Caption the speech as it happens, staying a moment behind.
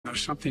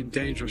there's something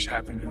dangerous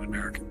happening in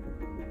America.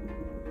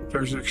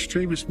 There's an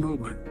extremist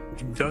movement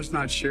that does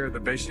not share the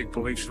basic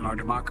beliefs in our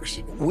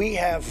democracy. We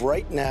have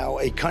right now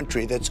a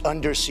country that's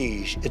under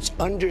siege. It's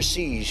under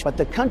siege. But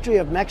the country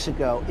of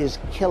Mexico is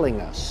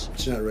killing us.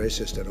 It's not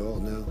racist at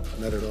all, no,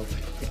 not at all.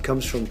 It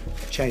comes from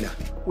China.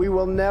 We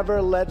will never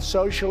let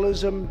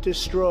socialism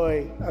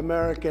destroy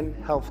American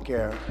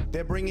healthcare.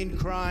 They're bringing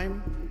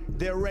crime,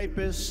 they're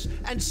rapists,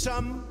 and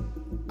some,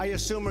 I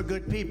assume, are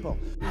good people.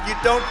 You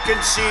don't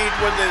concede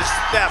when there's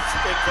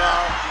theft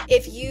involved.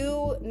 If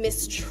you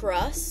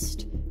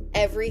mistrust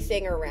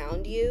everything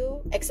around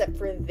you, except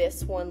for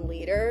this one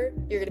leader,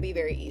 you're gonna be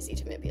very easy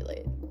to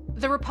manipulate.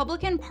 The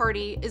Republican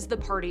Party is the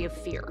party of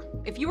fear.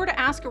 If you were to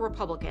ask a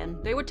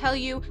Republican, they would tell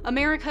you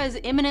America is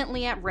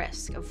imminently at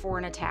risk of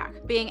foreign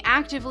attack, being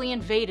actively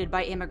invaded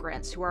by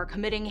immigrants who are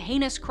committing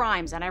heinous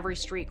crimes on every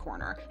street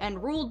corner,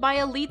 and ruled by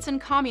elites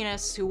and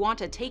communists who want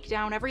to take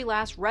down every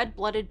last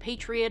red-blooded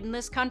patriot in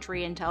this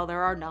country until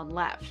there are none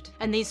left.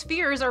 And these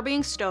fears are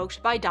being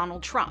stoked by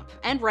Donald Trump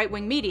and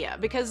right-wing media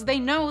because they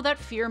know that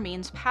fear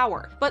means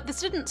power. But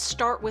this didn't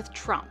start with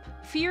Trump.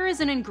 Fear is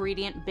an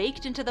ingredient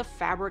baked into the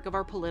fabric of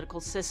our political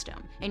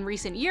system. In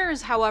recent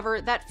years, however,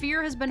 that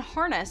fear has been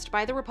harnessed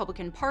by the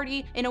Republican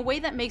Party in a way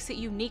that makes it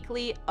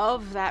uniquely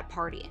of that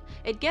party.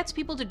 It gets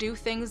people to do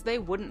things they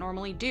wouldn't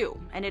normally do,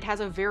 and it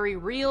has a very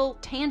real,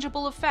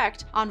 tangible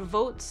effect on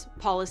votes,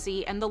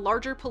 policy, and the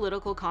larger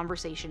political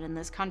conversation in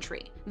this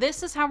country.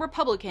 This is how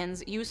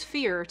Republicans use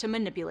fear to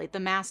manipulate the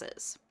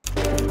masses.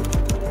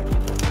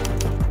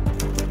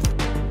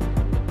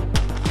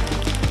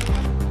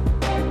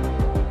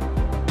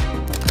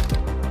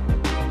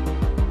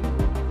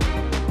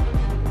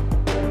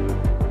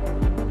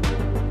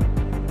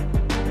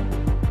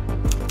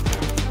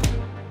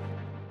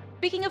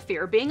 Speaking of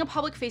fear, being a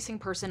public-facing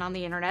person on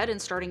the internet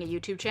and starting a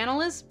YouTube channel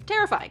is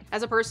terrifying.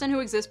 As a person who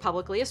exists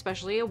publicly,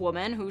 especially a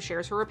woman who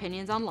shares her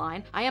opinions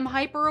online, I am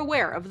hyper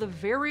aware of the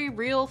very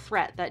real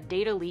threat that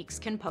data leaks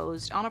can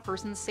pose on a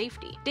person's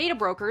safety. Data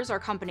brokers are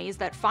companies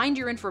that find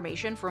your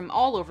information from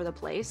all over the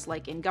place,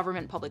 like in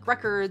government public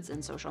records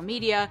and social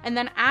media, and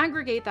then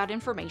aggregate that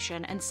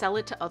information and sell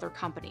it to other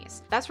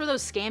companies. That's where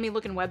those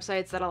scammy-looking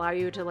websites that allow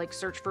you to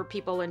search for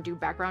people and do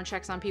background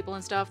checks on people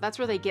and stuff, that's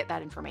where they get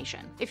that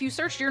information. If you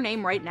searched your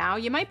name right now,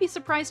 you might be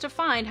surprised to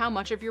find how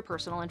much of your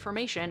personal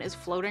information is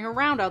floating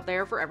around out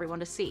there for everyone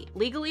to see.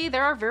 Legally,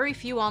 there are very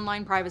few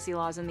online privacy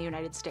laws in the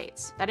United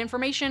States. That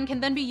information can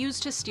then be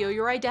used to steal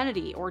your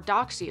identity or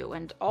dox you,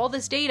 and all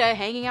this data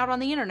hanging out on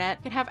the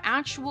internet can have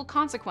actual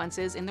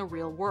consequences in the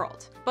real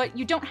world. But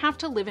you don't have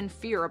to live in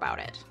fear about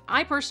it.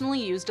 I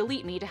personally use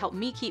𝗬𝗎𝗓 to help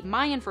me keep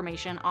my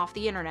information off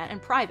the internet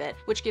and private,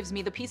 which gives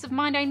me the peace of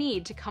mind I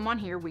need to come on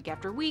here week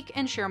after week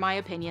and share my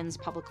opinions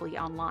publicly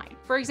online.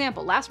 For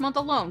example, last month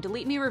alone,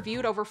 𝗬𝗎𝗓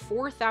reviewed over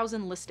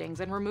 4,000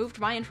 listings and removed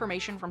my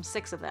information from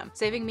 6 of them,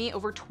 saving me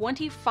over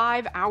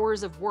 25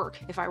 hours of work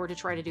if I were to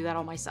try to do that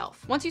all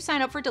myself. Once you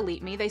sign up for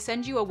𝗬𝗎𝗓, they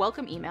send you a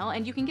welcome email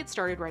and you can get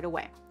started right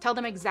away. Tell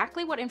them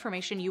exactly what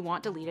information you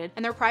want deleted,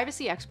 and their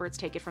privacy experts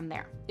take it from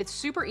there. It's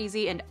super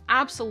easy and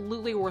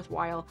absolutely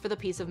worthwhile for the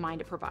peace of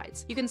mind it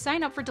provides. You can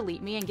sign up for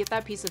𝗬𝗎𝗓 and get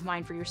that peace of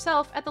mind for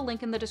yourself at the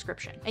link in the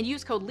description, and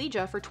use code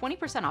Leeja for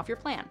 20% off your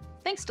plan.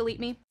 Thanks,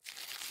 𝗬𝗎𝗓.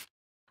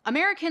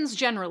 Americans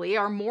generally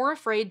are more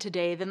afraid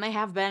today than they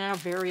have been in a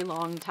very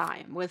long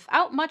time,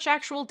 without much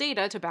actual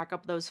data to back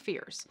up those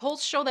fears.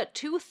 Polls show that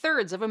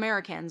 2/3 of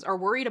Americans are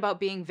worried about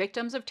being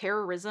victims of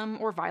terrorism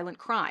or violent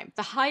crime,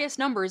 the highest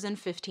numbers in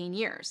 15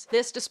 years.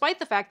 This despite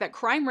the fact that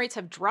crime rates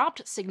have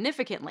dropped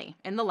significantly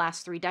in the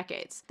last 3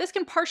 decades. This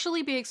can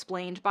partially be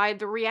explained by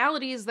the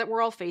realities that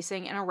we're all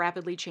facing in a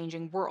rapidly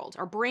changing world.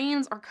 Our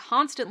brains are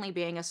constantly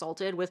being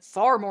assaulted with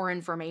far more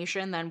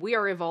information than we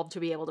are evolved to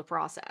be able to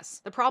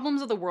process. The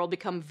problems of the world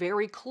become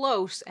very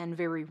close and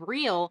very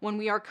real when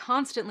we are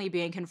constantly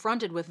being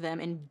confronted with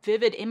them in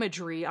vivid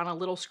imagery on a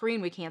little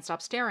screen we can't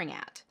stop staring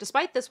at.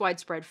 Despite this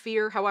widespread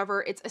fear,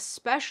 however, it's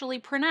especially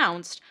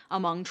pronounced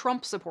among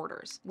Trump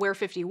supporters, where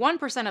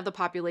 51% of the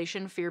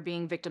population fear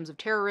being victims of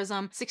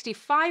terrorism.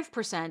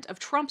 65% of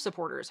Trump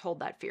supporters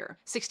hold that fear.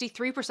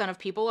 63% of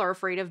people are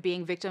afraid of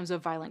being victims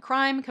of violent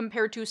crime,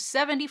 compared to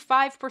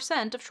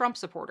 75% of Trump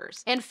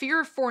supporters. And fear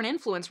of foreign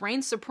influence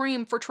reigns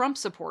supreme for Trump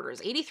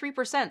supporters.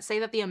 83% say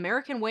that the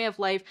American way of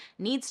life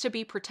needs to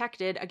be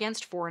protected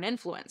against foreign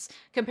influence,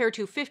 compared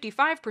to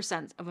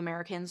 55% of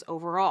Americans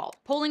overall.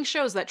 Polling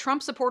shows that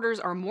Trump supporters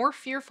are more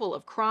fearful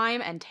of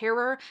crime and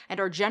terror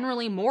and are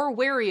generally more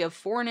wary of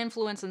foreign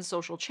influence and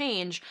social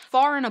change,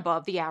 far and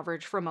above the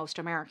average for most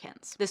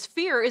Americans. This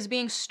fear is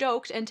being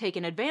stoked and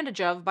taken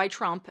advantage of by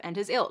Trump and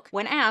his ilk.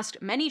 When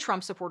asked, many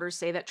Trump supporters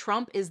say that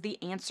Trump is the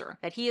answer,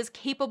 that he is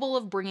capable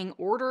of bringing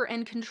order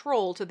and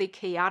control to the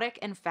chaotic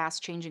and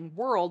fast-changing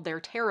world they're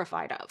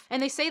terrified of.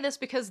 And they say this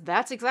because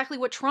that's exactly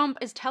what Trump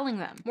is telling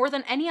them. More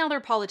than any other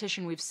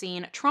politician we've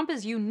seen, Trump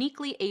is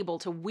uniquely able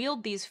to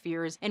wield these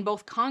fears in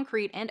both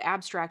concrete and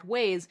abstract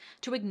ways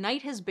to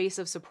ignite his base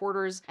of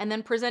supporters and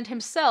then present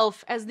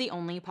himself as the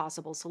only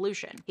possible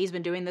solution. He's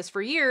been doing this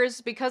for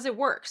years because it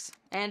works,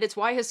 and it's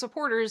why his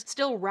supporters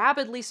still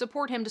rabidly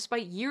support him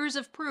despite years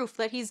of proof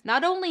that he's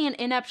not only an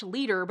inept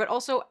leader, but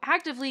also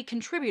actively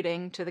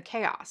contributing to the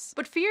chaos.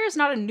 But fear is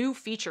not a new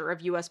feature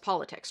of US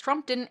politics.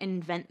 Trump didn't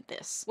invent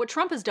this. What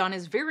Trump has done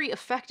is very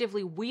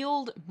effectively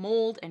wield,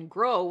 mold, and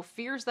grow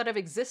fears that have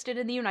existed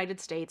in the United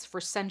States for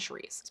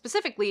centuries.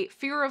 Specifically,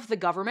 fear of the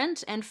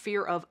government and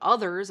fear of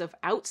others, of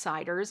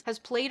outsiders, has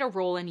played a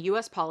role in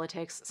US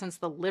politics since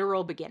the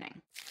literal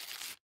beginning.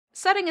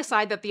 Setting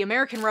aside that the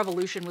American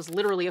Revolution was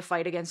literally a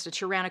fight against a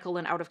tyrannical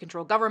and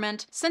out-of-control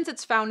government, since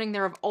its founding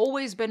there have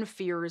always been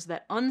fears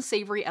that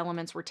unsavory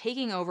elements were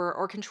taking over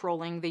or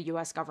controlling the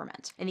US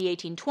government. In the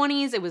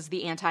 1820s, it was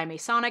the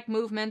anti-Masonic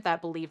movement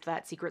that believed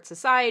that secret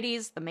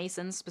societies, the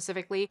Masons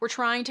specifically, were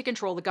trying to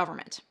control the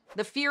government.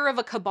 The fear of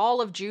a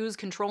cabal of Jews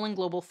controlling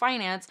global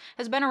finance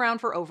has been around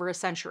for over a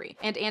century,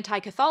 and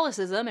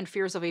anti-Catholicism and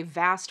fears of a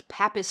vast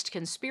papist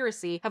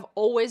conspiracy have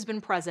always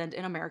been present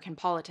in American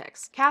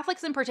politics.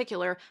 Catholics in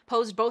particular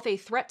posed both a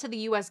threat to the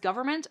US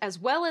government as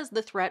well as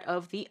the threat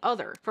of the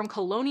other. From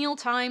colonial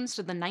times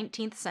to the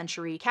 19th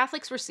century,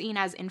 Catholics were seen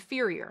as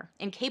inferior,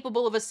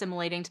 incapable of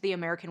assimilating to the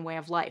American way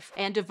of life,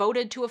 and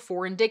devoted to a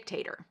foreign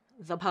dictator,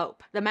 the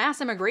Pope. The mass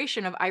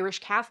immigration of Irish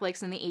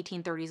Catholics in the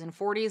 1830s and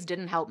 40s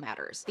didn't help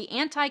matters. The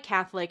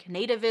anti-Catholic,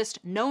 nativist,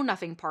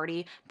 Know-Nothing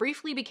Party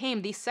briefly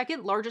became the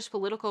second largest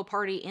political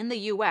party in the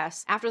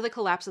US after the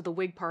collapse of the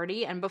Whig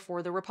Party and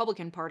before the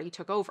Republican Party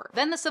took over.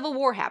 Then the Civil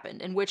War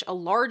happened, in which a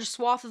large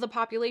swath of the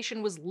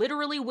population was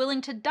literally willing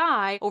to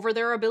die over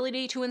their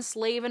ability to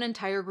enslave an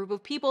entire group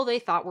of people they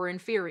thought were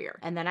inferior.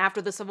 And then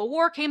after the Civil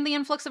War came the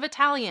influx of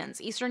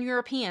Italians, Eastern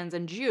Europeans,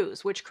 and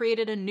Jews, which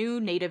created a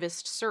new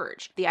nativist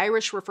surge. The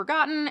Irish were forgotten,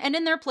 and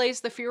in their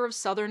place the fear of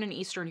Southern and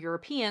Eastern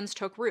Europeans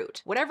took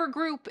root. Whatever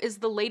group is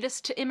the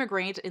latest to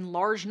immigrate in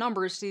large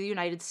numbers to the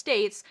United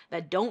States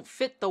that don't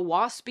fit the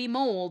WASPy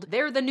mold,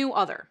 they're the new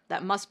other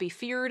that must be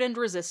feared and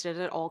resisted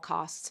at all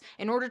costs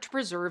in order to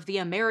preserve the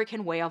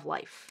American way of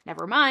life.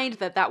 Never mind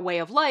that that way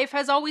of life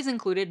has always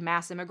included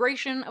mass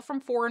immigration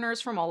from foreigners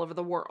from all over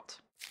the world.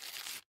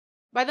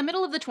 By the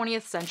middle of the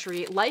 20th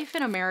century, life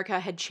in America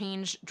had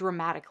changed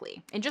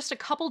dramatically. In just a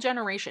couple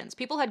generations,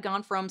 people had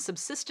gone from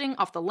subsisting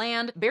off the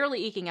land,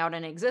 barely eking out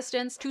an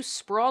existence, to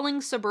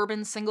sprawling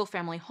suburban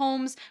single-family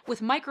homes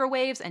with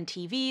microwaves and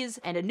TVs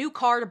and a new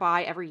car to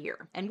buy every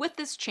year. And with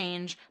this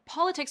change,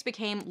 politics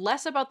became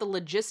less about the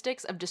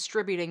logistics of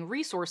distributing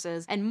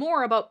resources and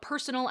more about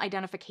personal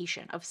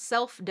identification, of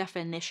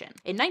self-definition.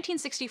 In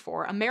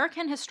 1964,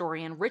 American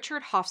historian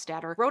Richard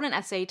Hofstadter wrote an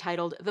essay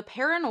titled "The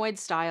Paranoid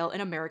Style in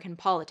American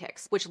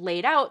Politics," which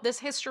laid out this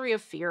history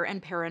of fear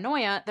and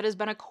paranoia that has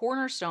been a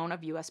cornerstone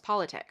of US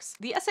politics.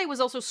 The essay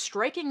was also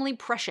strikingly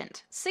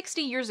prescient.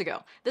 60 years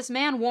ago, this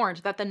man warned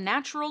that the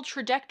natural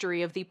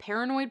trajectory of the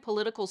paranoid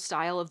political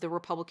style of the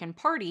Republican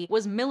Party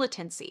was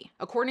militancy.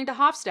 According to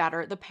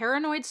Hofstadter, the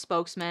paranoid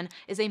spokesman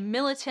is a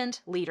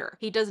militant leader.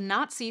 He does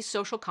not see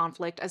social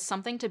conflict as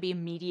something to be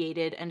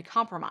mediated and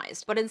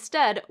compromised, but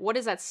instead, what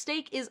is at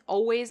stake is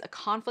always a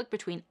conflict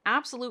between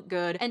absolute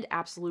good and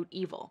absolute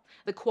evil.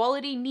 The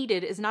quality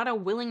needed is not a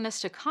willingness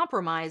to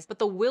compromise, but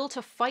the will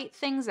to fight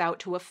things out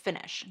to a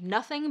finish.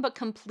 Nothing but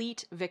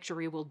complete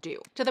victory will do.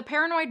 To the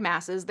paranoid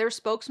masses, their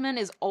spokesman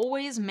is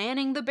always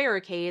manning the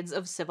barricades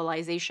of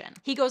civilization.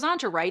 He goes on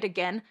to write,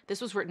 again, this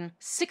was written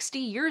 60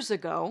 years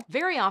ago,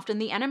 very often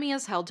the enemy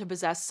is held to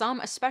possess some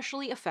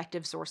especially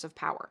effective source of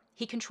power.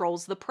 He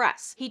controls the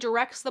press. He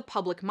directs the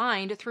public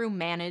mind through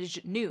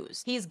managed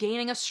news. He is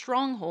gaining a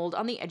stronghold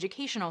on the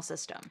educational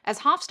system. As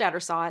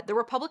Hofstadter saw it, the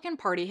Republican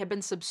Party had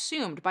been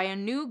subsumed by a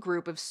new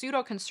group of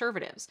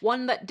pseudo-conservatives,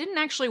 one that didn't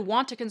actually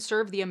want to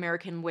conserve the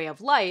American way of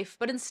life,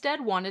 but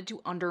instead wanted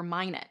to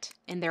undermine it.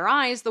 In their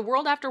eyes, the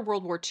world after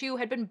World War II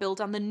had been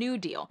built on the New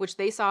Deal, which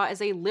they saw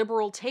as a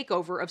liberal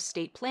takeover of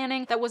state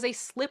planning that was a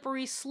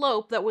slippery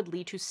slope that would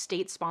lead to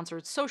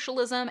state-sponsored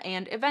socialism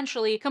and,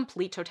 eventually,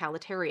 complete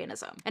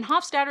totalitarianism. And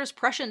Hofstadter's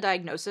prescient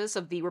diagnosis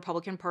of the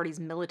Republican Party's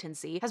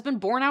militancy has been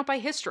borne out by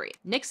history.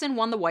 Nixon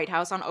won the White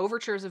House on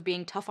overtures of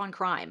being tough on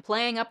crime,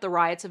 playing up the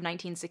riots of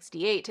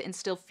 1968 to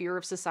instill fear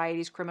of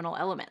society's criminal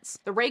elements.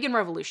 The Reagan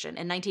Revolution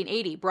in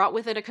 1980 brought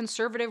with it a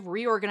conservative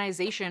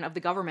reorganization of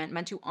the government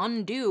meant to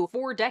undo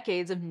 4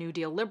 decades of New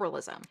Deal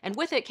liberalism. And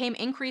with it came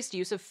increased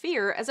use of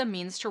fear as a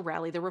means to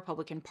rally the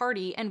Republican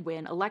Party and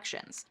win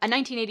elections. A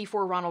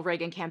 1984 Ronald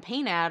Reagan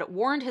campaign ad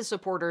warned his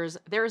supporters,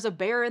 "There is a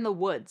bear in the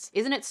woods.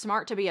 Isn't it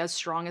smart to be as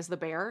strong as the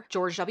bear?"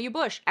 George W.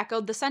 Bush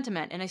echoed the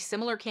sentiment in a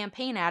similar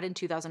campaign ad in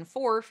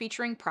 2004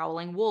 featuring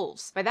prowling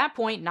wolves. By that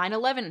point,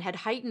 9/11 had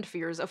heightened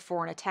fears of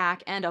foreign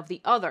attack and of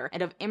the other,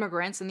 and of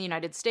immigrants in the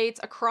United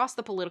States across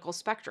the political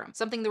spectrum spectrum,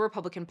 something the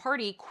Republican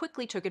Party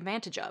quickly took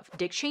advantage of.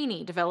 Dick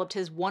Cheney developed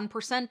his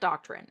 1%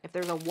 doctrine. If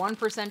there's a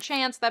 1%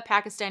 chance that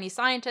Pakistani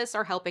scientists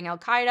are helping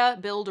al-Qaeda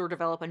build or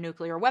develop a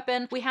nuclear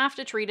weapon, we have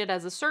to treat it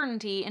as a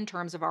certainty in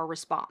terms of our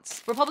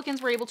response.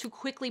 Republicans were able to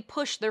quickly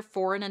push their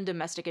foreign and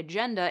domestic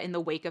agenda in the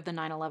wake of the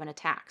 9/11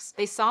 attacks.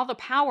 They saw the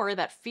power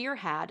that fear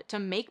had to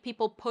make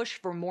people push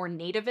for more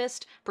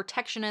nativist,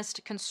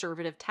 protectionist,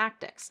 conservative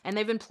tactics, and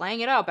they've been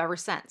playing it up ever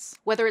since.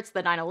 Whether it's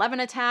the 9/11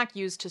 attack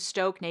used to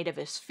stoke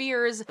nativist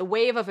fears, the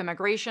wave of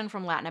immigration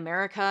from Latin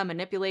America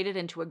manipulated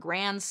into a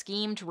grand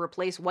scheme to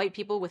replace white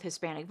people with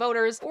Hispanic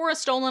voters, or a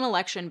stolen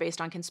election based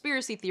on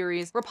conspiracy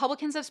theories,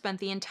 Republicans have spent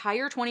the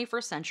entire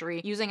 21st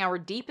century using our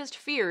deepest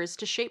fears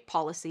to shape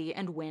policy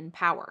and win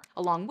power.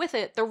 Along with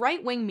it, the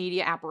right-wing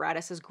media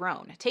apparatus has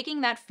grown,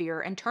 taking that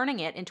fear and turning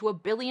it into a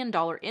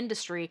billion-dollar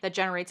industry that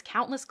generates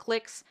countless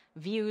clicks,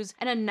 views,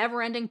 and a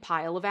never-ending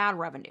pile of ad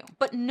revenue.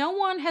 But no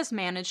one has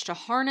managed to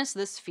harness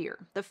this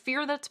fear, the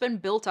fear that's been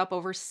built up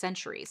over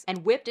centuries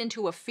and whipped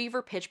into a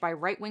fever pitch by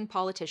right-wing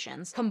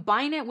politicians,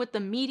 combine it with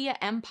the media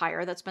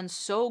empire that's been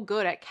so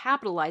good at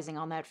capitalizing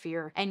on that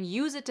fear, and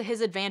use it to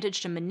his advantage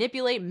to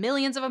manipulate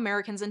millions of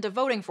Americans into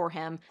voting for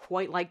him,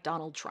 quite like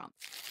Donald Trump.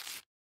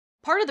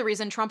 Part of the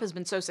reason Trump has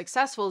been so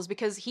successful is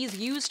because he's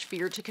used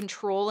fear to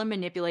control and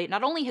manipulate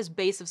not only his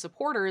base of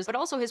supporters, but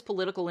also his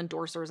political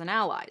endorsers and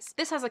allies.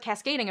 This has a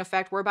cascading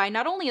effect whereby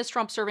not only is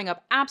Trump serving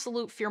up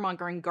absolute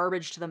fear-mongering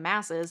garbage to the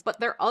masses, but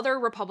their other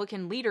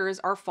Republican leaders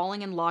are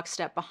falling in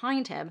lockstep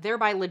behind him,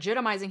 thereby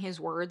legitimizing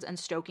his words and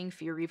stoking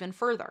fear even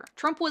further.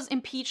 Trump was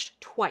impeached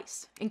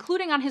twice,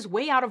 including on his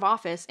way out of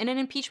office in an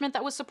impeachment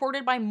that was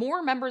supported by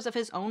more members of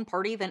his own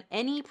party than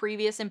any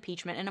previous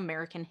impeachment in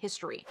American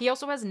history. He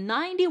also has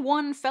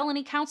 91 felony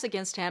counts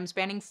against him,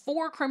 spanning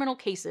 4 criminal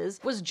cases,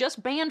 was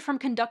just banned from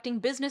conducting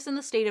business in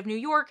the state of New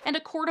York, and a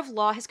court of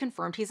law has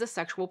confirmed he's a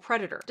sexual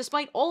predator.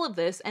 Despite all of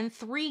this, and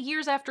 3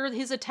 years after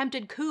his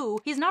attempted coup,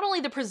 he's not only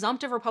the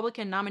presumptive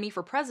Republican nominee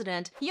for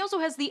president, he also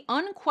has the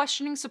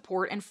unquestioning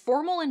support and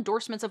formal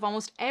endorsements of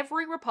almost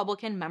every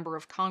Republican member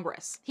of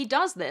Congress. He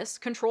does this,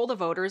 control the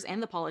voters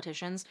and the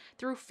politicians,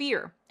 through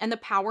fear and the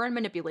power and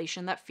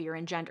manipulation that fear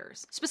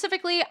engenders.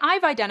 Specifically,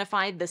 I've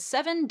identified the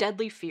 7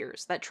 deadly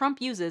fears that Trump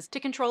uses to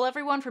control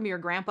everyone from your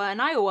grandpa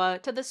in Iowa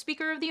to the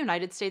Speaker of the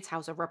United States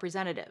House of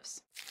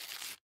Representatives.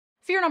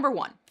 Fear number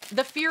 1,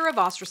 the fear of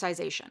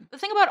ostracization. The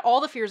thing about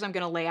all the fears I'm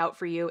going to lay out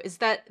for you is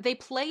that they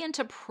play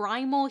into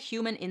primal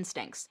human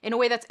instincts in a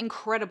way that's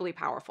incredibly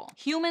powerful.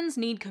 Humans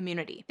need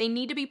community. They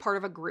need to be part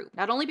of a group,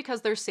 not only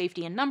because there's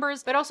safety in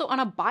numbers, but also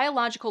on a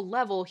biological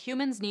level,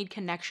 humans need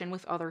connection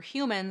with other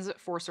humans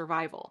for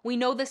survival. We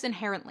know this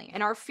inherently,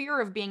 and our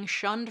fear of being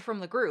shunned from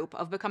the group,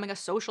 of becoming a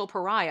social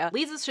pariah,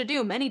 leads us to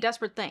do many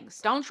desperate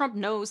things. Donald Trump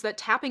knows that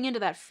tapping into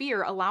that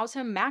fear allows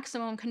him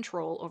maximum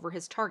control over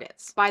his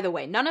targets. By the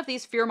way, none of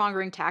these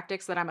fear-mongering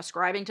tactics that I'm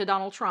ascribing to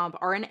Donald Trump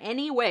are in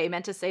any way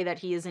meant to say that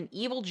he is an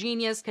evil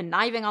genius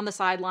conniving on the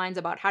sidelines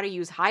about how to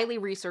use highly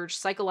researched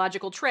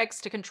psychological tricks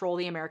to control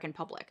the American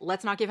public.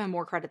 Let's not give him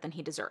more credit than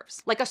he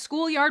deserves. Like a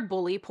schoolyard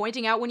bully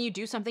pointing out when you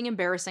do something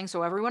embarrassing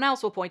so everyone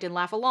else will point and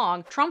laugh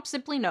along, Trump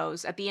simply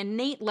knows at the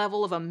innate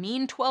level of a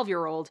mean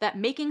 12-year-old that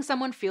making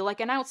someone feel like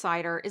an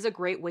outsider is a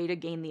great way to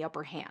gain the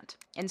upper hand.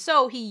 And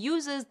so he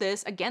uses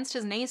this against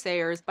his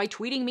naysayers by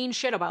tweeting mean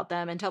shit about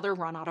them until they're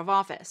run out of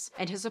office.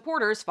 And his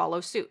supporters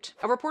follow suit.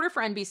 A reporter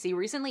for NBC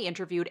recently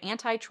interviewed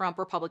anti-Trump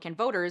Republican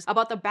voters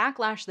about the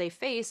backlash they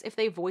face if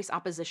they voice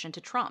opposition to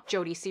Trump.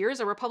 Jody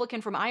Sears, a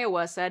Republican from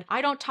Iowa, said,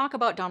 "I don't talk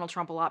about Donald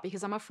Trump a lot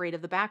because I'm afraid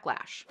of the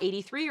backlash."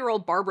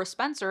 83-year-old Barbara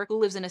Spencer, who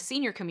lives in a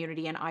senior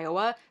community in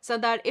Iowa,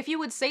 said that if you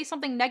would say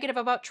something negative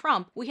about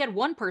Trump, we had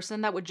one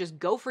person that would just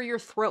go for your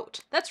throat.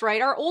 That's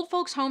right, our old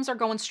folks' homes are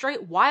going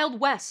straight Wild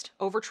West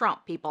over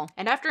Trump, people.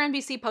 And after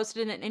NBC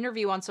posted an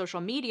interview on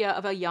social media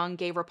of a young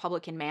gay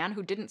Republican man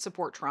who didn't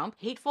support Trump,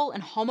 hateful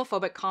and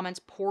homophobic comments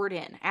poured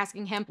in,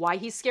 asking him why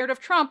he's scared of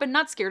Trump and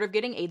not scared of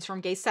getting AIDS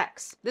from gay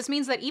sex. This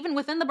means that even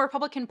within the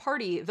Republican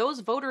Party, those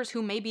voters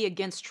who may be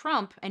against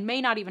Trump and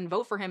may not even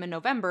vote for him in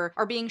November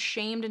are being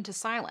shamed into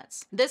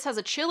silence. This has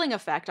a chilling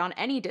effect on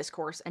any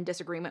discourse and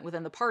disagreement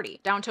within the party,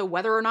 down to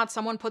whether or not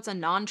someone puts a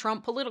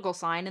non-Trump political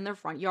sign in their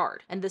front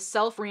yard. And this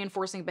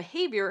self-reinforcing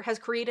behavior has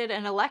created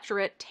an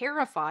electorate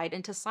terrified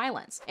into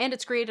silence, and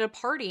it's created a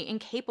party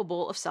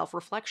incapable of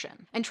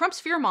self-reflection. And Trump's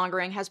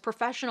fear-mongering has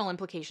professional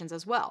implications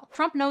as well.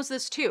 Trump knows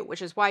this too,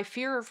 which is why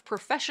fear of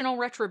professional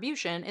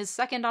retribution is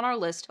second on our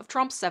list of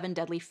Trump's 7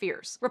 deadly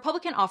fears.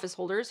 Republican office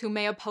holders who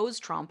may oppose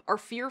Trump are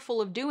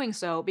fearful of doing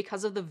so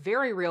because of the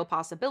very real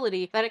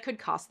possibility that it could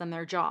cost them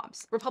their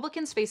jobs.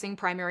 Republicans facing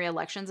primary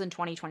elections in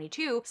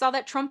 2022 saw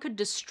that Trump could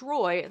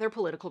destroy their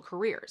political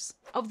careers.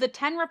 Of the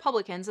 10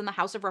 Republicans in the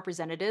House of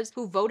Representatives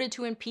who voted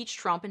to impeach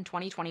Trump in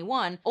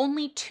 2021,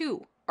 only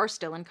 2 are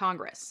still in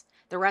Congress.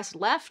 The rest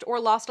left or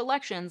lost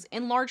elections,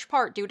 in large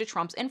part due to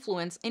Trump's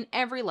influence in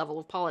every level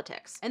of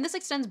politics. And this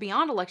extends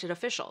beyond elected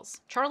officials.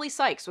 Charlie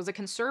Sykes was a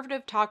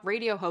conservative talk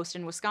radio host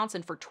in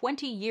Wisconsin for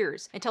 20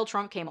 years until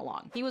Trump came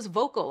along. He was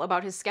vocal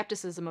about his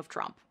skepticism of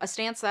Trump, a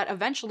stance that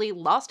eventually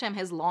lost him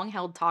his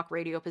long-held talk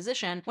radio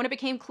position when it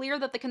became clear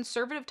that the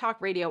conservative talk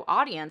radio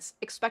audience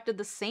expected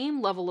the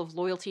same level of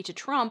loyalty to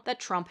Trump that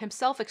Trump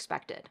himself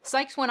expected.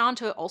 Sykes went on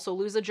to also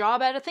lose a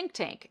job at a think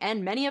tank,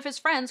 and many of his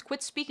friends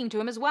quit speaking to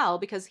him as well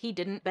because he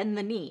didn't bend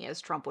the knee, as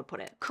Trump would put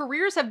it.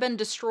 Careers have been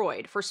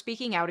destroyed for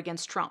speaking out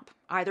against Trump,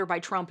 either by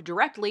Trump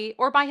directly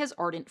or by his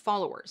ardent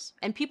followers.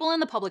 And people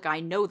in the public eye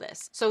know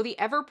this, so the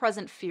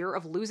ever-present fear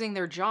of losing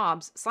their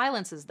jobs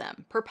silences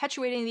them,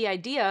 perpetuating the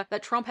idea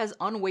that Trump has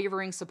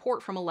unwavering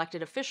support from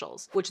elected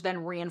officials, which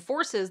then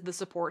reinforces the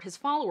support his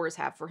followers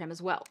have for him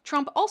as well.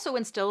 Trump also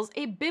instills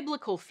a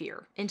biblical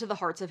fear into the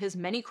hearts of his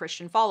many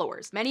Christian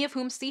followers, many of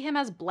whom see him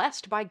as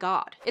blessed by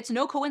God. It's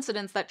no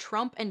coincidence that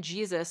Trump and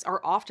Jesus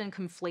are often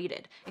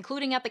conflated,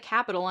 including at the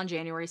Capitol on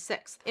January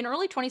 6th. In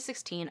early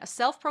 2016, a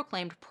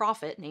self-proclaimed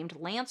prophet named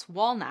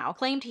𝗪𝗧𝗛𝗪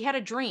claimed he had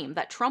a dream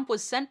that Trump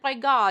was sent by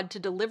God to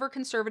deliver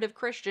conservative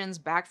Christians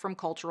back from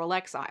cultural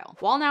exile.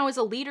 𗗪�𝗪 is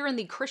a leader in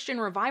the Christian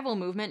revival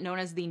movement known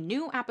as the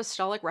New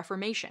Apostolic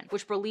Reformation,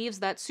 which believes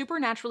that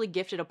supernaturally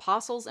gifted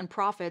apostles and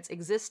prophets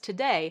exist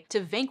today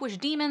to vanquish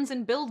demons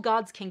and build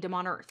God's kingdom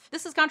on earth.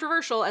 This is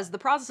controversial as the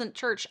Protestant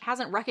Church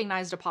hasn't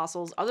recognized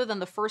apostles other than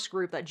the first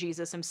group that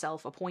Jesus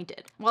himself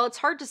appointed. While it's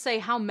hard to say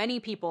how many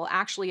people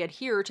actually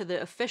adhere to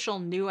the official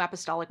New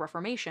Apostolic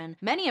Reformation,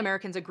 many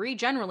Americans agree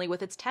generally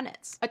with its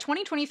tenets. A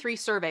 2023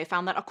 survey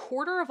found that a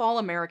quarter of all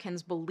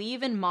Americans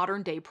believe in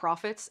modern-day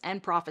prophets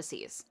and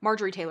prophecies.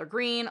 Marjorie Taylor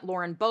Greene,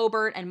 Lauren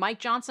Boebert, and Mike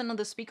Johnson,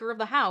 the Speaker of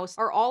the House,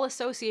 are all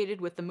associated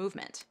with the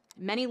movement.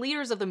 Many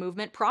leaders of the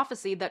movement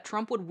prophesied that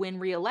Trump would win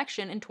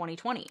re-election in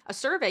 2020. A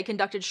survey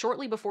conducted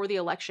shortly before the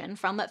election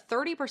found that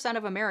 30%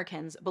 of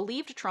Americans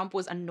believed Trump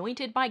was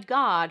anointed by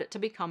God to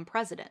become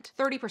president.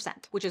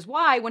 30%. Which is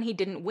why, when he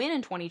didn't win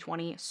in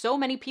 2020, so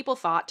many people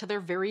thought to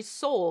their very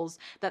souls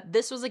that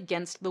this was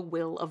against the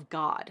will of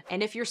God.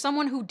 And if you're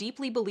someone who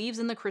deeply believes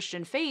in the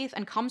Christian faith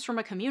and comes from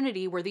a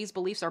community where these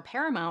beliefs are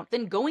paramount,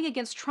 then going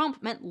against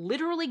Trump meant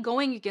literally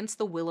going against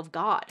the will of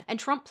God. And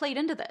Trump played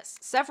into this.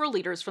 Several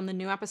leaders from the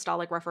New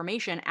Apostolic Reformation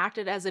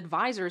acted as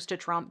advisors to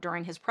Trump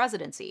during his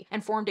presidency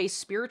and formed a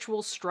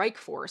spiritual strike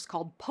force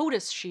called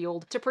POTUS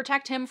Shield to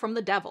protect him from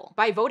the devil.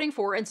 By voting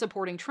for and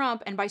supporting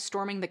Trump and by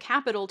storming the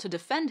Capitol to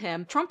defend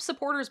him, Trump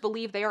supporters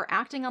believe they are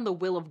acting on the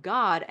will of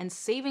God and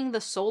saving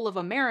the soul of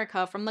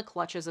America from the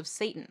clutches of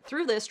Satan.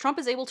 Through this, Trump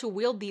is able to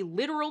wield the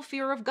literal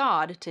fear of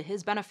God to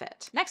his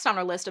benefit. Next on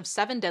our list of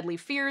 7 deadly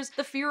fears,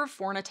 the fear of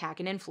foreign attack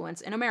and influence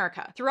in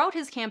America. Throughout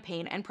his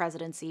campaign and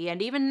presidency,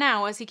 and even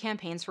now as he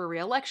campaigns for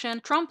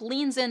re-election, Trump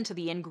leans into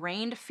the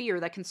ingrained fear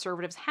that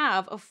conservatives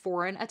have of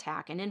foreign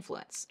attack and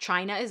influence.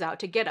 China is out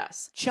to get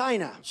us.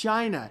 China.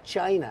 China.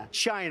 China.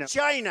 China.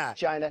 China.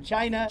 China.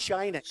 China.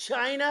 China.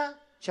 China.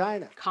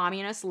 China.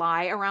 Communists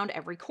lie around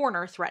every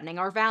corner, threatening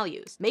our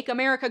values. Make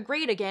America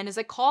Great Again is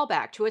a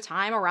callback to a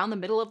time around the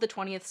middle of the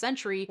 20th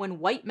century when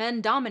white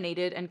men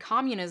dominated and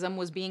communism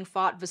was being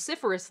fought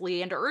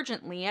vociferously and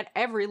urgently at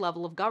every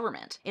level of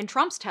government. In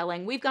Trump's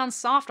telling, we've gone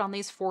soft on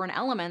these foreign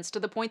elements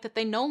to the point that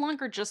they no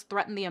longer just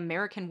threaten the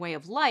American way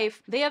of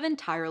life, they have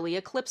entirely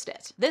eclipsed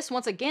it. This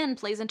once again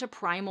plays into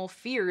primal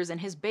fears in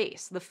his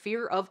base, the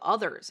fear of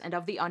others and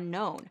of the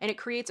unknown, and it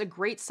creates a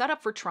great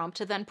setup for Trump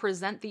to then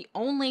present the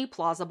only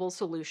plausible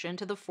solution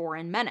to the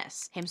foreign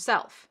menace,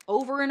 himself.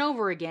 Over and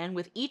over again,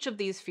 with each of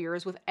these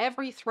fears, with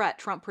every threat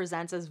Trump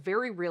presents as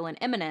very real and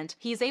imminent,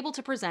 he is able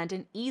to present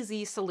an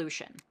easy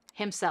solution: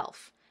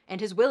 himself. And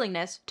his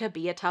willingness to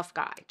be a tough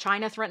guy.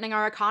 China threatening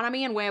our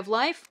economy and way of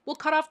life? We'll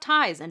cut off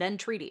ties and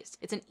end treaties.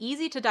 It's an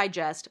easy to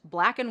digest,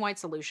 black and white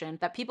solution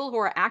that people who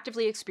are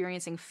actively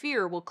experiencing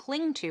fear will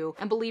cling to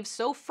and believe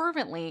so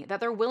fervently that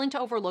they're willing to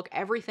overlook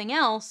everything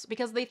else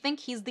because they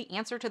think he's the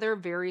answer to their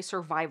very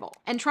survival.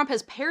 And Trump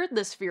has paired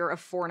this fear of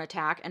foreign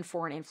attack and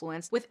foreign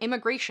influence with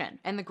immigration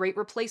and the Great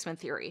Replacement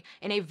theory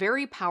in a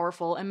very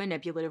powerful and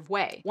manipulative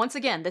way. Once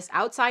again, this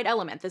outside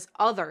element, this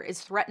other,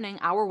 is threatening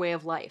our way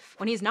of life.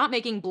 When he's not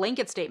making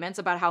blanket statements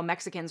about how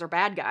Mexicans are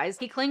bad guys,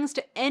 he clings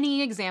to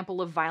any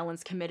example of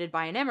violence committed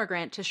by an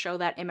immigrant to show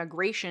that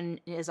immigration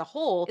as a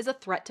whole is a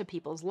threat to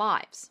people's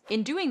lives.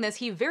 In doing this,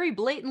 he very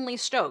blatantly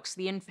stokes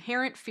the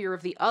inherent fear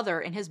of the other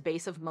in his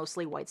base of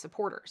mostly white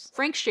supporters.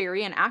 Frank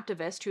Sherry, an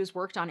activist who has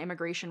worked on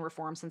immigration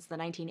reform since the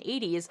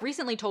 1980s,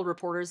 recently told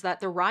reporters that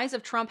the rise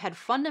of Trump had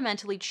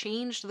fundamentally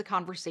changed the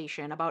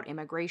conversation about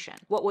immigration.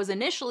 What was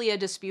initially a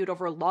dispute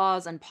over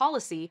laws and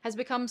policy has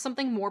become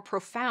something more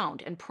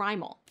profound and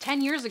primal.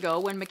 10 years ago,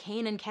 when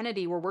McCain and and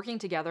Kennedy were working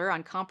together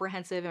on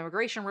comprehensive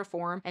immigration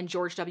reform and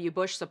George W.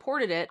 Bush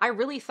supported it, I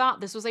really thought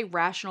this was a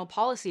rational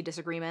policy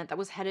disagreement that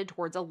was headed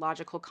towards a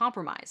logical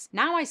compromise.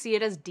 Now I see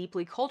it as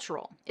deeply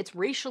cultural. It's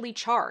racially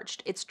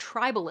charged. It's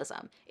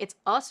tribalism. It's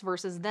us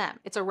versus them.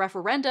 It's a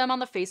referendum on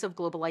the face of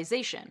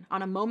globalization,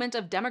 on a moment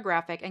of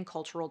demographic and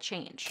cultural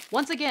change.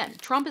 Once again,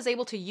 Trump is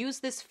able to use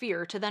this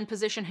fear to then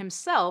position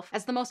himself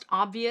as the most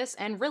obvious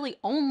and really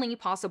only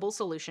possible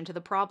solution to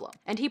the problem.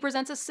 And he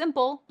presents a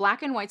simple,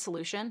 black and white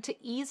solution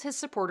to ease his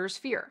supporters'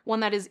 fear, one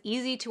that is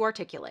easy to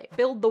articulate.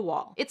 Build the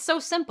wall. It's so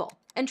simple.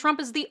 And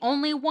Trump is the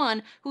only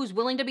one who's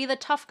willing to be the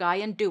tough guy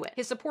and do it.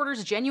 His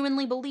supporters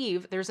genuinely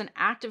believe there's an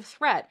active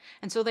threat,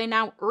 and so they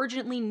now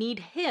urgently need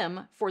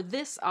him for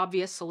this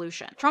obvious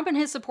solution. Trump and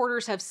his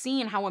supporters have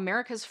seen how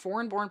America's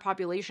foreign-born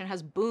population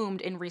has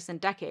boomed in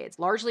recent decades,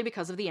 largely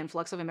because of the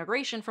influx of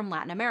immigration from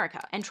Latin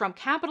America. And Trump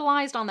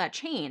capitalized on that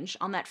change,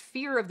 on that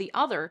fear of the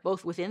other,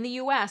 both within the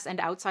US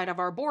and outside of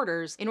our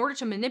borders, in order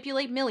to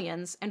manipulate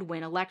millions and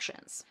win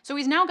elections. So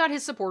he's now got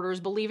his supporters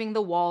believing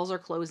the walls are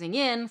closing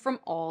in from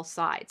all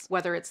sides,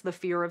 whether it's the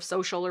fear of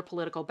social or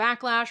political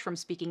backlash from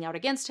speaking out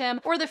against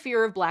him, or the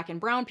fear of black and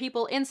brown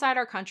people inside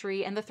our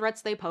country and the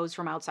threats they pose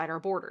from outside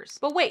our borders.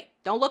 But wait,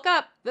 don't look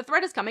up! The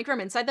threat is coming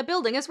from inside the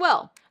building as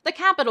well. The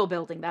Capitol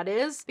building, that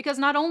is. Because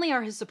not only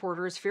are his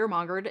supporters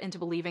fear-mongered into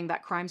believing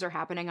that crimes are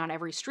happening on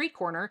every street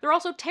corner, they're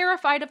also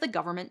terrified of the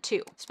government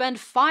too. Spend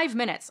 5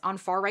 minutes on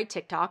far-right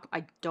TikTok,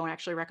 I don't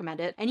actually recommend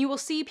it, and you will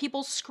see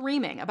people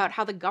screaming about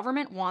how the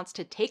government wants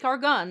to take our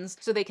guns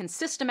so they can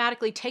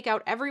systematically take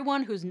out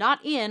everyone who's not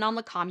in on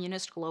the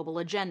communist global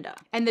agenda.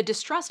 And the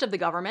distrust of the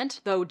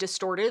government, though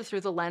distorted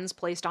through the lens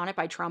placed on it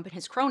by Trump and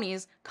his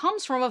cronies,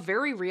 comes from a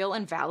very real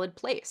and valid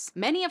place.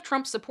 Many of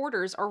Trump's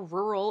supporters are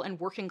rural and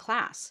working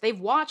class. They've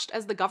watched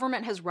as the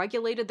government has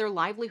regulated their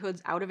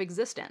livelihoods out of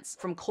existence,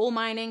 from coal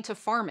mining to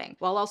farming,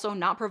 while also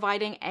not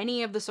providing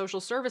any of the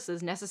social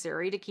services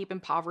necessary to keep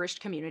impoverished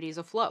communities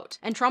afloat.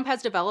 And Trump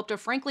has developed a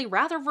frankly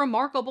rather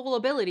remarkable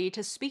ability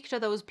to speak to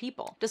those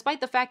people,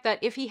 despite the fact that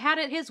if he had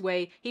it his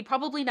way, he'd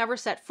probably never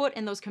set foot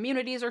in those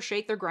communities or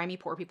shake their grimy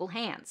poor people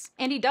hands.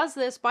 And he does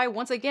this by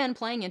once again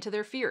playing into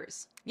their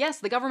fears. Yes,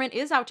 the government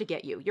is out to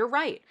get you. You're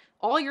right.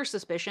 All your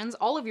suspicions,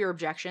 all of your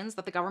objections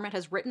that the government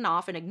has written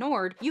off and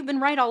ignored, you've been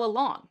right all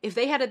along. If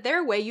they had it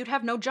their way, you'd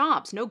have no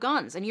jobs, no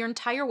guns, and your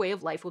entire way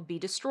of life would be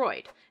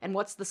destroyed. And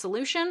what's the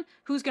solution?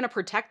 Who's going to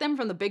protect them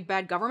from the big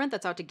bad government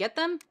that's out to get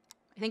them?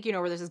 I think you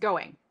know where this is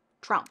going.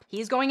 Trump.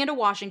 He's going into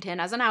Washington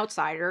as an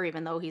outsider,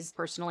 even though he's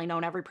personally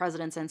known every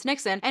president since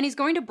Nixon, and he's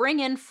going to bring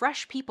in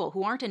fresh people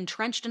who aren't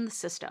entrenched in the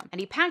system. And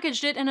he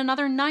packaged it in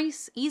another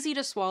nice, easy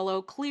to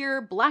swallow,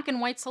 clear, black and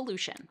white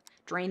solution.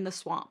 Drain the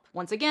swamp.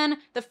 Once again,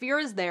 the fear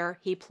is there,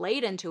 he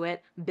played into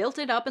it, built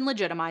it up and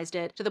legitimized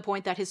it, to the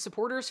point that his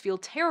supporters feel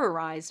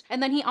terrorized,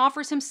 and then he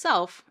offers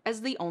himself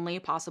as the only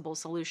possible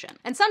solution.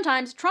 And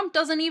sometimes, Trump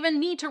doesn't even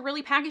need to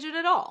really package it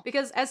at all,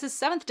 because as his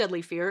seventh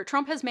deadly fear,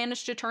 Trump has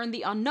managed to turn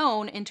the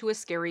unknown into a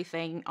scary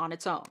thing on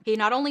its own. He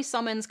not only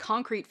summons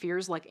concrete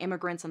fears like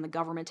immigrants and the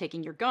government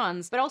taking your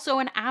guns, but also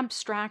an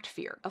abstract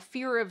fear, a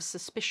fear of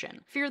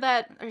suspicion, fear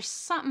that there's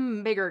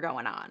something bigger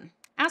going on.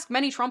 Ask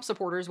many Trump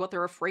supporters what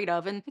they're afraid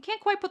of, and they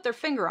can't quite put their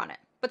finger on it.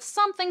 But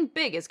something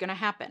big is gonna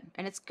happen,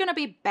 and it's gonna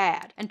be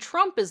bad. And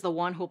Trump is the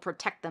one who'll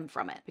protect them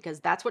from it, because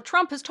that's what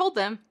Trump has told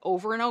them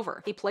over and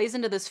over. He plays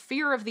into this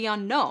fear of the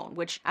unknown,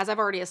 which, as I've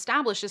already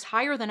established, is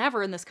higher than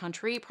ever in this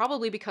country,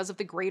 probably because of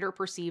the greater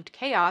perceived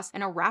chaos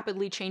in a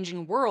rapidly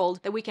changing world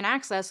that we can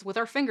access with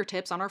our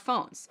fingertips on our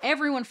phones.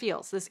 Everyone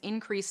feels this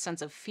increased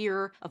sense of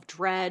fear, of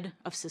dread,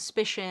 of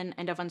suspicion,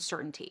 and of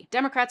uncertainty.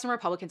 Democrats and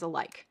Republicans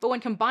alike. But when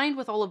combined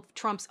with all of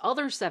Trump's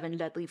other 7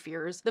 deadly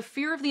fears, the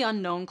fear of the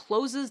unknown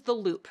closes the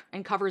loop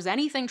and covers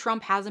anything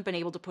Trump hasn't been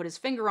able to put his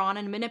finger on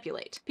and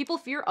manipulate. People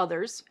fear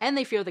others, and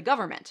they fear the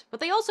government, but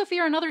they also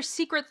fear another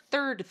secret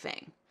third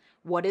thing.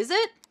 What is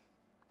it?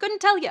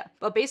 Couldn't tell you,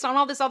 but based on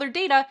all this other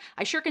data,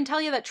 I sure can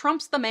tell you that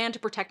Trump's the man to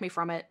protect me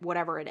from it,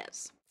 whatever it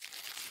is.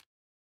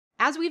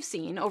 As we've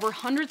seen over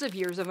hundreds of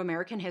years of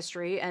American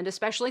history, and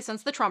especially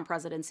since the Trump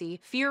presidency,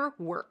 fear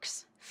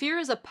works. Fear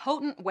is a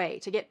potent way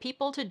to get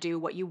people to do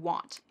what you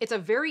want. It's a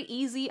very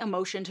easy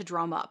emotion to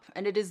drum up,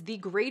 and it is the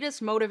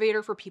greatest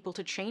motivator for people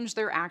to change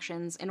their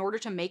actions in order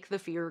to make the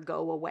fear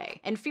go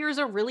away. And fear is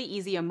a really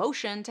easy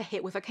emotion to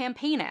hit with a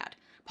campaign ad.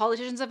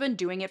 Politicians have been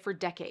doing it for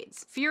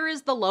decades. Fear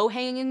is the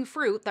low-hanging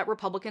fruit that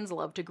Republicans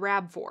love to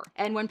grab for.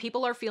 And when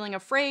people are feeling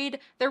afraid,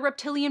 their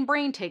reptilian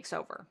brain takes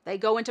over. They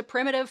go into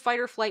primitive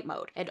fight-or-flight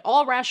mode, and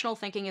all rational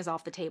thinking is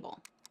off the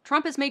table.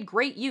 Trump has made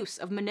great use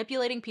of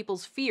manipulating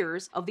people's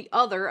fears of the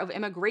other, of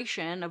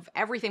immigration, of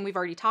everything we've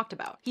already talked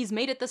about. He's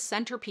made it the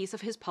centerpiece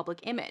of his public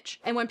image.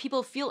 And when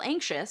people feel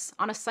anxious,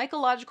 on a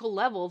psychological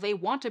level, they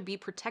want to be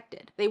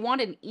protected. They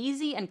want an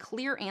easy and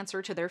clear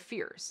answer to their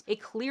fears, a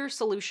clear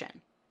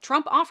solution.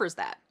 Trump offers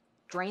that.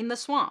 Drain the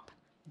swamp.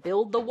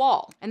 build the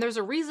wall. And there's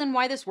a reason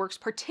why this works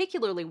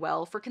particularly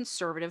well for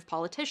conservative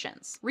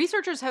politicians.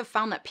 Researchers have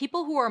found that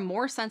people who are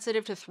more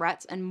sensitive to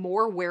threats and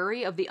more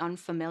wary of the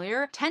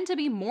unfamiliar tend to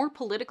be more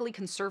politically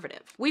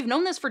conservative. We've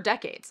known this for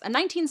decades. A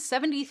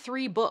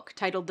 1973 book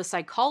titled The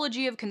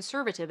Psychology of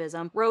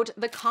Conservatism wrote,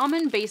 "The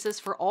common basis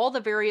for all the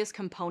various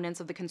components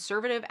of the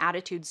conservative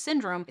attitude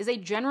syndrome is a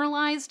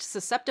generalized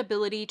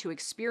susceptibility to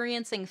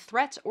experiencing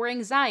threat or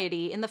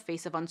anxiety in the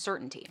face of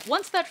uncertainty."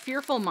 Once that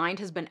fearful mind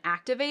has been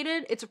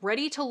activated, it's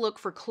ready to look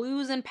for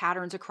clues and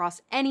patterns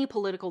across any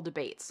political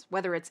debates,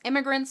 whether it's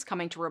immigrants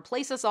coming to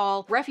replace us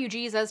all,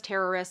 refugees as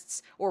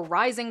terrorists, or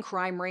rising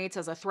crime rates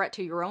as a threat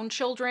to your own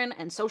children,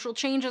 and social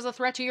change as a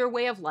threat to your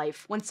way of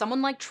life. When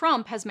someone like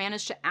Trump has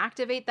managed to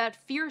activate that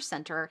fear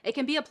center, it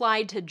can be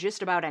applied to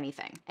just about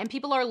anything. And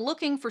people are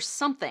looking for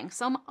something,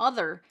 some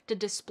other, to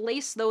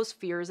displace those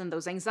fears and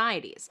those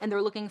anxieties. And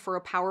they're looking for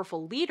a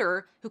powerful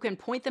leader who can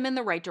point them in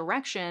the right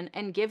direction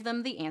and give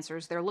them the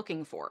answers they're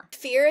looking for.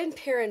 Fear and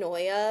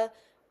paranoia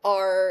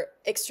are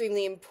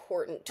extremely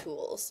important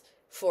tools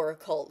for a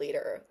cult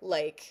leader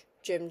like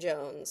Jim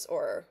Jones,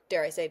 or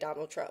dare I say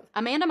Donald Trump.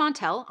 Amanda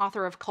Montell,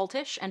 author of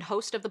Cultish and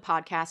host of the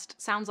podcast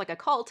Sounds Like a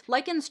Cult,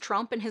 likens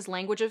Trump and his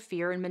language of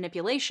fear and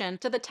manipulation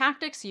to the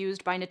tactics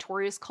used by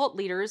notorious cult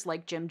leaders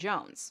like Jim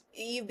Jones.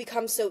 You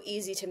become so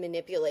easy to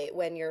manipulate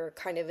when you're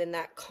kind of in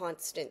that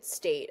constant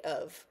state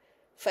of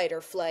fight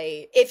or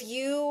flight. If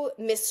you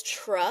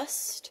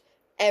mistrust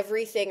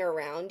everything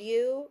around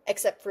you,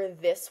 except for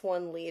this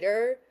one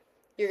leader,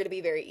 you're going to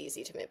be very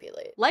easy to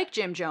manipulate. Like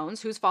Jim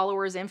Jones, whose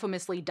followers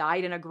infamously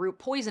died in a group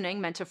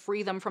poisoning meant to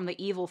free them from the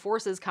evil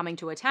forces coming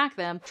to attack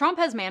them, Trump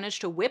has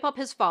managed to whip up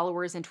his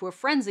followers into a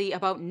frenzy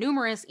about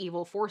numerous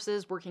evil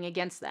forces working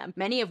against them,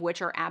 many of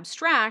which are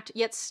abstract,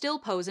 yet still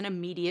pose an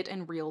immediate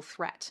and real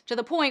threat, to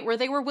the point where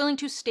they were willing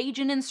to stage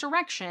an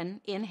insurrection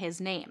in his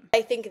name.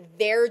 I think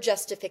their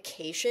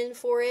justification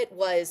for it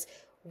was,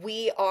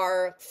 we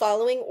are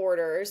following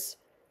orders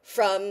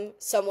from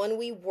someone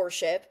we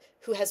worship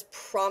who has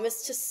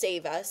promised to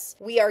save us.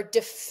 We are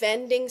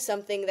defending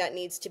something that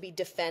needs to be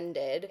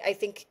defended. I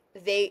think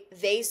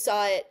they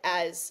saw it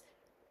as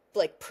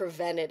like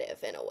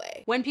preventative in a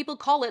way. When people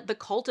call it the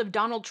cult of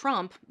Donald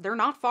Trump, they're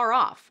not far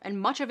off,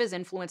 and much of his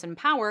influence and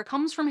power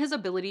comes from his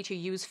ability to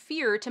use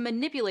fear to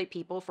manipulate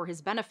people for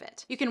his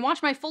benefit. You can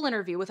watch my full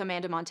interview with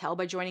Amanda Montell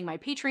by joining my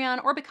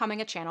Patreon or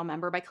becoming a channel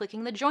member by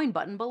clicking the join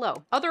button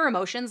below. Other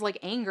emotions like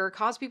anger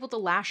cause people to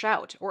lash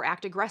out or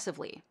act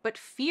aggressively, but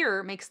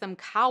fear makes them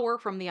cower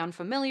from the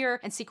unfamiliar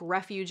and seek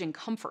refuge and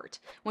comfort.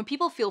 When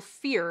people feel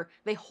fear,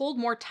 they hold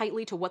more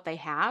tightly to what they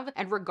have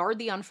and regard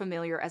the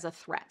unfamiliar as a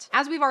threat.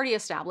 As we've already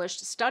established,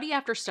 study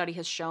after study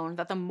has shown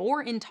that the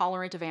more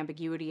intolerant of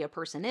ambiguity a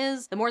person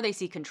is, the more they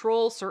see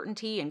control,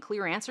 certainty, and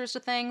clear answers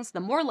to things, the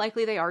more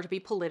likely they are to be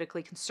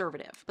politically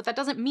conservative. But that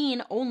doesn't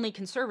mean only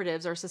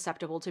conservatives are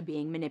susceptible to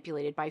being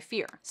manipulated by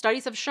fear.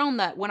 Studies have shown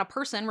that when a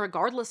person,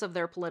 regardless of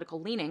their political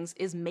leanings,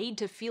 is made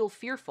to feel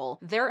fearful,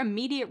 their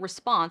immediate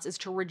response is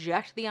to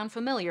reject the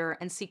unfamiliar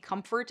and seek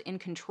comfort in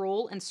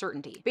control and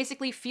certainty.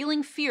 Basically,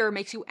 feeling fear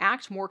makes you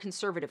act more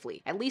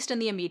conservatively, at least in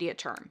the immediate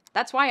term.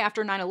 That's why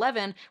after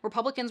 9/11,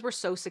 Republicans were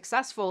so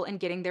successful in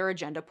getting their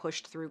agenda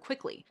pushed through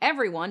quickly.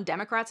 Everyone,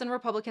 Democrats and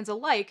Republicans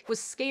alike, was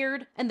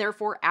scared and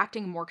therefore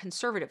acting more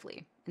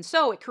conservatively. And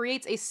so it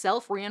creates a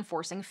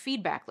self-reinforcing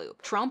feedback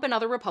loop. Trump and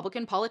other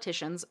Republican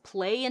politicians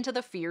play into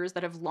the fears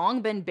that have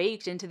long been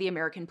baked into the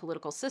American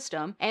political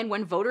system, and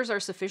when voters are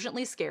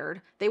sufficiently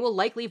scared, they will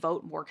likely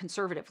vote more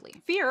conservatively.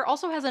 Fear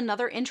also has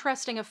another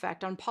interesting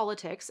effect on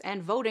politics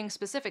and voting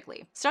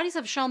specifically. Studies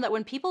have shown that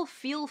when people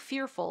feel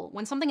fearful,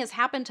 when something has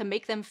happened to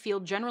make them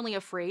feel generally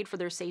afraid for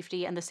their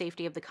safety and the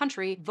safety of the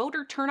country,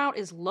 voter turnout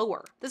is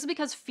lower. This is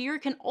because fear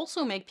can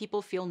also make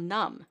people feel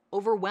numb,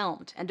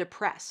 overwhelmed, and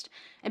depressed.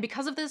 And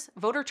because of this,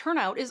 voter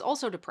turnout is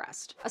also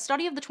depressed. A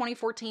study of the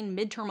 2014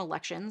 midterm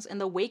elections in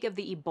the wake of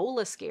the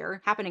Ebola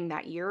scare happening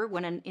that year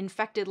when an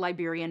infected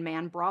Liberian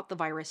man brought the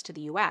virus to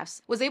the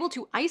US was able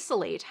to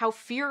isolate how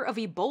fear of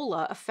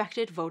Ebola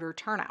affected voter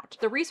turnout.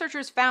 The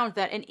researchers found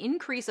that an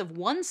increase of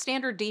 1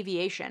 standard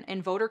deviation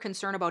in voter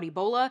concern about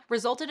Ebola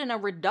resulted in a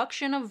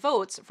reduction of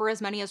votes for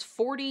as many as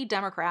 40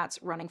 Democrats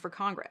running for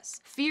Congress.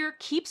 Fear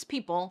keeps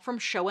people from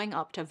showing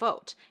up to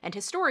vote, and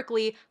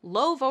historically,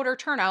 low voter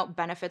turnout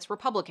benefits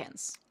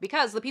Republicans,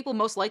 because the people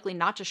most likely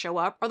not to show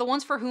up are the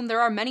ones for whom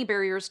there are many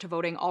barriers to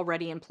voting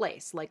already in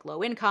place, like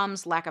low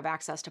incomes, lack of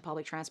access to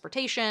public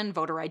transportation,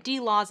 voter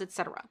ID laws,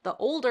 etc. The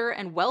older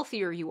and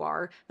wealthier you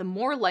are, the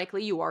more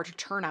likely you are to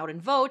turn out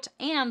and vote,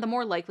 and the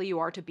more likely you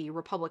are to be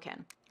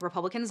Republican.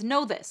 Republicans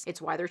know this.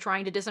 It's why they're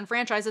trying to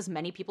disenfranchise as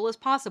many people as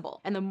possible.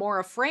 And the more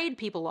afraid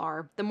people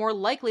are, the more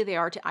likely they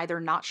are to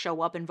either not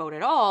show up and vote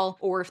at all,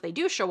 or if they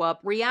do show up,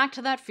 react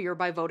to that fear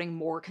by voting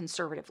more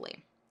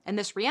conservatively. And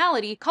this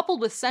reality,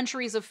 coupled with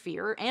centuries of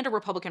fear and a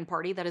Republican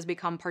Party that has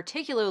become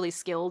particularly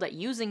skilled at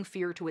using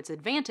fear to its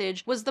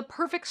advantage, was the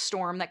perfect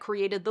storm that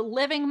created the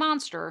living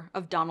monster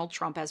of Donald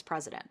Trump as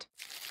president.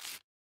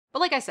 But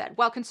like I said,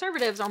 while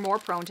conservatives are more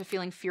prone to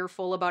feeling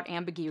fearful about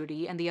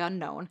ambiguity and the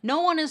unknown,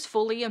 no one is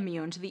fully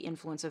immune to the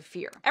influence of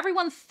fear.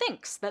 Everyone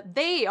thinks that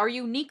they are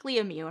uniquely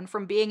immune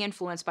from being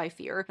influenced by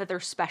fear, that they're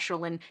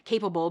special and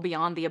capable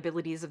beyond the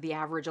abilities of the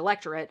average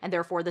electorate, and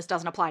therefore this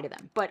doesn't apply to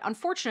them. But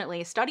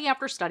unfortunately, study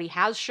after study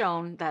has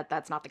shown that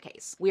that's not the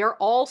case. We are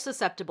all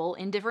susceptible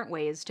in different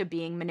ways to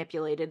being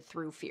manipulated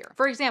through fear.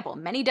 For example,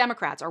 many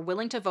Democrats are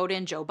willing to vote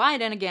in Joe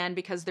Biden again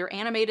because they're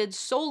animated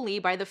solely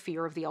by the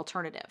fear of the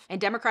alternative.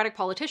 And Democratic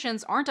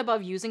politicians aren't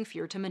above using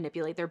fear to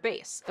manipulate their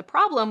base. The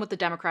problem with the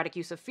Democratic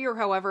use of fear,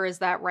 however, is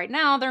that right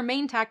now their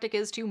main tactic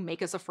is to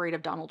make us afraid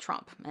of Donald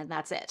Trump, and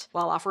that's it,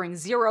 while offering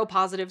zero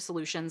positive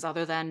solutions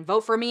other than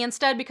vote for me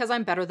instead because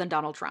I'm better than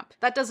Donald Trump.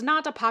 That does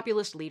not a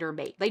populist leader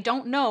make. They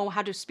don't know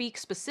how to speak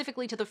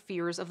specifically to the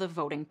fears of the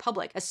voting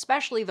public,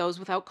 especially those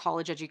without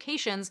college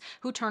educations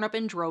who turn up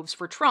in droves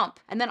for Trump,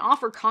 and then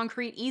offer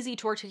concrete,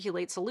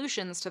 easy-to-articulate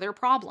solutions to their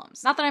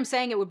problems. Not that I'm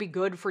saying it would be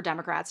good for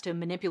Democrats to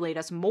manipulate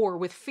us more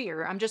with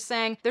fear, I'm just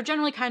saying they're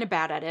generally kind of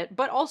bad at it,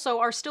 but also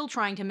are still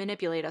trying to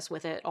manipulate us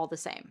with it all the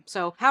same.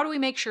 So how do we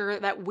make sure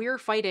that we're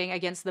fighting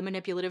against the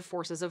manipulative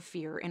forces of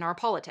fear in our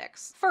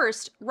politics?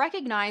 First,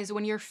 recognize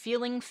when you're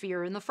feeling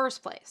fear in the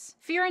first place.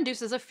 Fear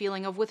induces a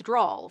feeling of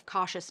withdrawal, of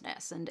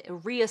cautiousness, and a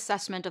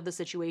reassessment of the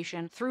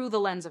situation through the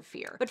lens of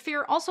fear. But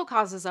fear also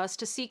causes us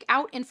to seek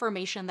out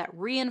information that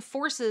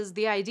reinforces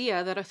the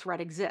idea that a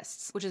threat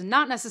exists, which is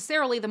not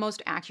necessarily the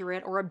most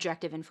accurate or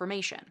objective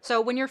information.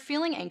 So when you're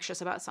feeling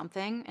anxious about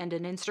something, and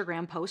an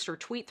Instagram post or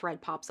tweet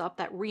thread pops up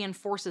that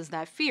reinforces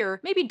that fear,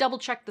 maybe double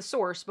check the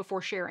source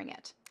before sharing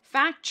it.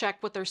 Fact check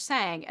what they're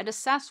saying and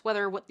assess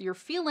whether what you're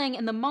feeling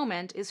in the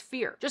moment is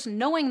fear. Just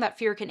knowing that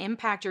fear can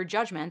impact your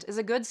judgment is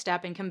a good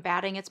step in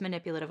combating its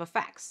manipulative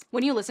effects.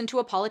 When you listen to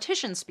a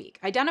politician speak,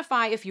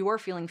 identify if you are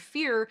feeling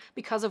fear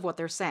because of what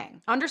they're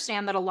saying.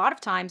 Understand that a lot of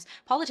times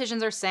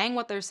politicians are saying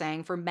what they're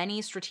saying for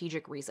many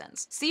strategic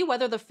reasons. See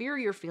whether the fear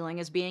you're feeling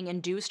is being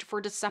induced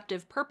for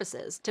deceptive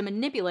purposes, to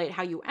manipulate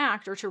how you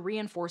act or to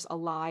reinforce a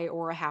lie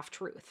or a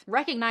half-truth.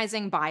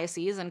 Recognizing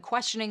biases and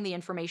questioning the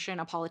information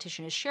a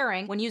politician is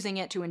sharing when using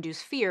it to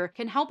induce fear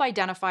can help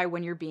identify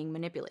when you're being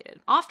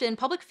manipulated. Often,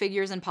 public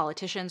figures and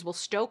politicians will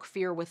stoke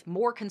fear with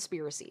more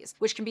conspiracies,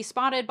 which can be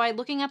spotted by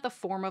looking at the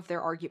form of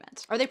their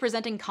argument. Are they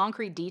presenting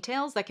concrete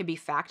details that can be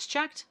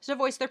fact-checked to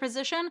voice their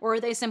position, or are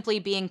they simply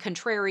being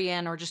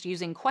contrarian or just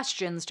using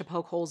questions to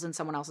poke holes in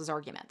someone else's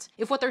argument?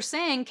 If what they're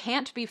saying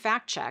can't be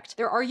fact-checked,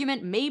 their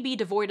argument may be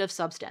devoid of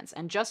substance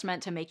and just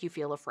meant to make you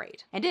feel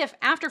afraid. And if,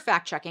 after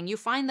fact-checking, you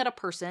find that a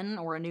person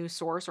or a news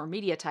source or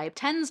media type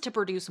tends to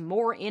produce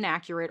more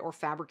inaccurate or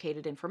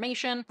fabricated information,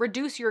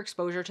 reduce your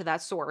exposure to that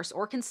source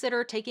or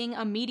consider taking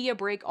a media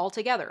break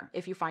altogether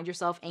if you find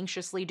yourself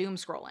anxiously doom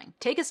scrolling.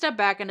 Take a step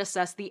back and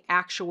assess the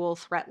actual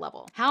threat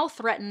level. How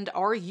threatened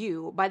are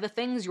you by the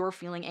things you're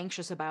feeling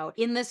anxious about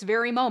in this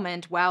very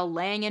moment while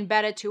laying in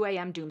bed at 2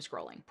 a.m. doom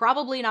scrolling?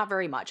 Probably not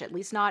very much, at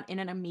least not in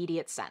an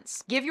immediate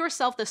sense. Give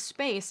yourself the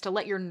space to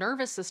let your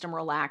nervous system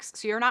relax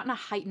so you're not in a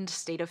heightened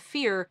state of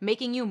fear,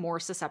 making you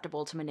more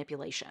susceptible to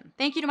manipulation.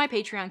 Thank you to my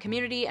Patreon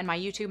community and my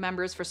YouTube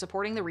members for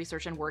supporting the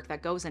research and work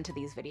that goes into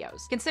these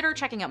videos. Consider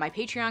checking out my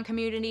Patreon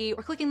community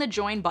or clicking the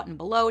join button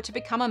below to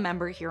become a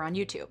member here on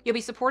YouTube. You'll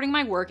be supporting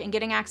my work and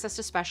getting access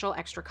to special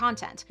extra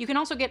content. You can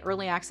also get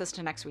early access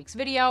to next week's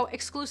video,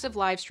 exclusive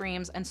live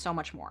streams, and so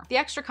much more. The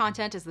extra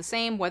content is the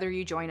same whether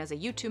you join as a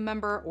YouTube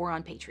member or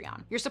on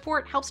Patreon. Your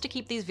support helps to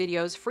keep these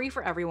videos free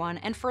for everyone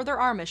and further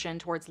our mission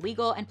towards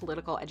legal and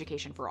political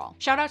education for all.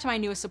 Shout out to my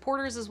newest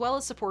supporters as well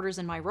as supporters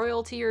in my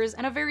royal tiers,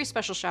 and a very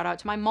special shout out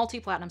to my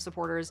multi-platinum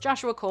supporters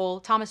Joshua Cole,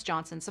 Thomas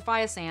Johnson,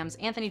 Sophia Sams,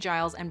 Anthony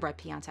Giles, and Brett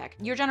Piantek.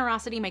 Your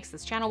generosity makes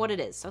this channel what it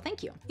is, so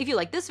thank you. If you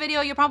like this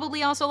video, you'll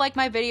probably also like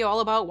my video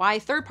all about why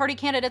third-party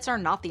candidates are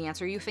not the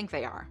answer you think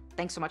they are.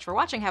 Thanks so much for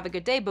watching, have a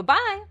good day,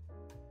 bye-bye!